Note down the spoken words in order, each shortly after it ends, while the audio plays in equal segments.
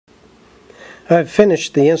I've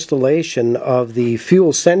finished the installation of the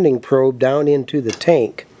fuel sending probe down into the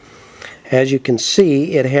tank. As you can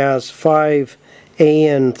see, it has 5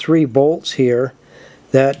 AN3 bolts here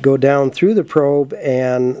that go down through the probe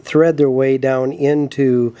and thread their way down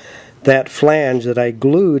into that flange that I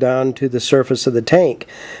glued onto the surface of the tank.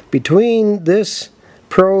 Between this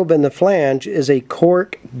probe and the flange is a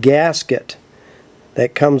cork gasket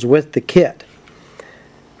that comes with the kit.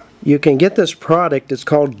 You can get this product. It's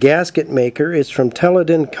called Gasket Maker. It's from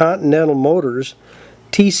Teledyne Continental Motors,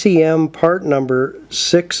 TCM part number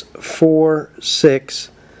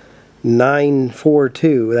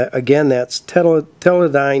 646942. Again, that's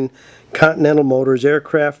Teledyne Continental Motors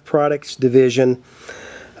Aircraft Products Division,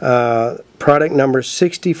 product number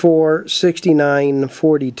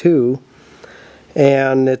 646942.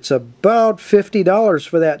 And it's about $50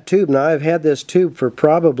 for that tube. Now, I've had this tube for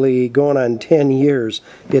probably going on 10 years.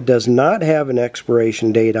 It does not have an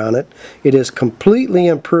expiration date on it. It is completely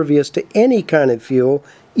impervious to any kind of fuel,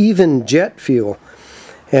 even jet fuel.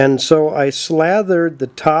 And so I slathered the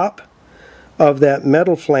top of that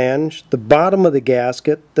metal flange, the bottom of the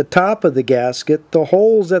gasket, the top of the gasket, the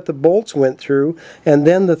holes that the bolts went through, and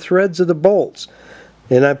then the threads of the bolts.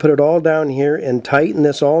 And I put it all down here and tighten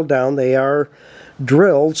this all down. They are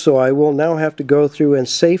drilled, so I will now have to go through and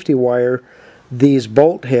safety wire these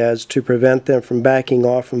bolt heads to prevent them from backing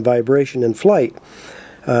off from vibration in flight.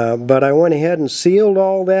 But I went ahead and sealed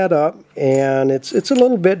all that up, and it's a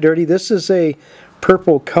little bit dirty. This is a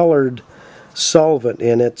purple colored solvent,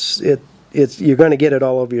 and you're going to get it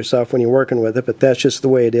all over yourself when you're working with it, but that's just the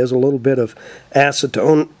way it is. A little bit of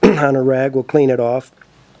acetone on a rag will clean it off.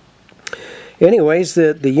 Anyways,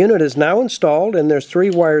 the unit is now installed, and there's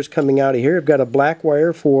 3 wires coming out of here. I've got a black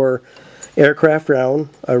wire for aircraft ground,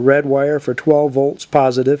 a red wire for 12 volts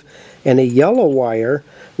positive, and a yellow wire,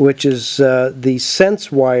 which is the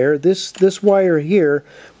sense wire. This wire here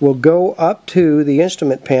will go up to the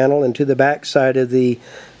instrument panel and to the back side of the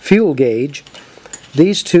fuel gauge.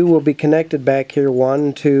 These two will be connected back here,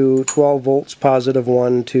 one to 12 volts positive,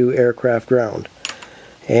 one to aircraft ground.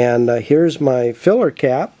 And here's my filler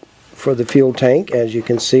cap for the fuel tank. As you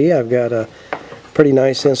can see, I've got a pretty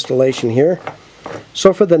nice installation here.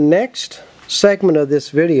 So for the next segment of this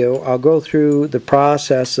video, I'll go through the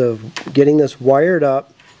process of getting this wired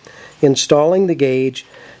up, installing the gauge,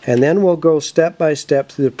 and then we'll go step by step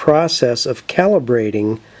through the process of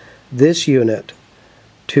calibrating this unit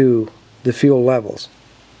to the fuel levels.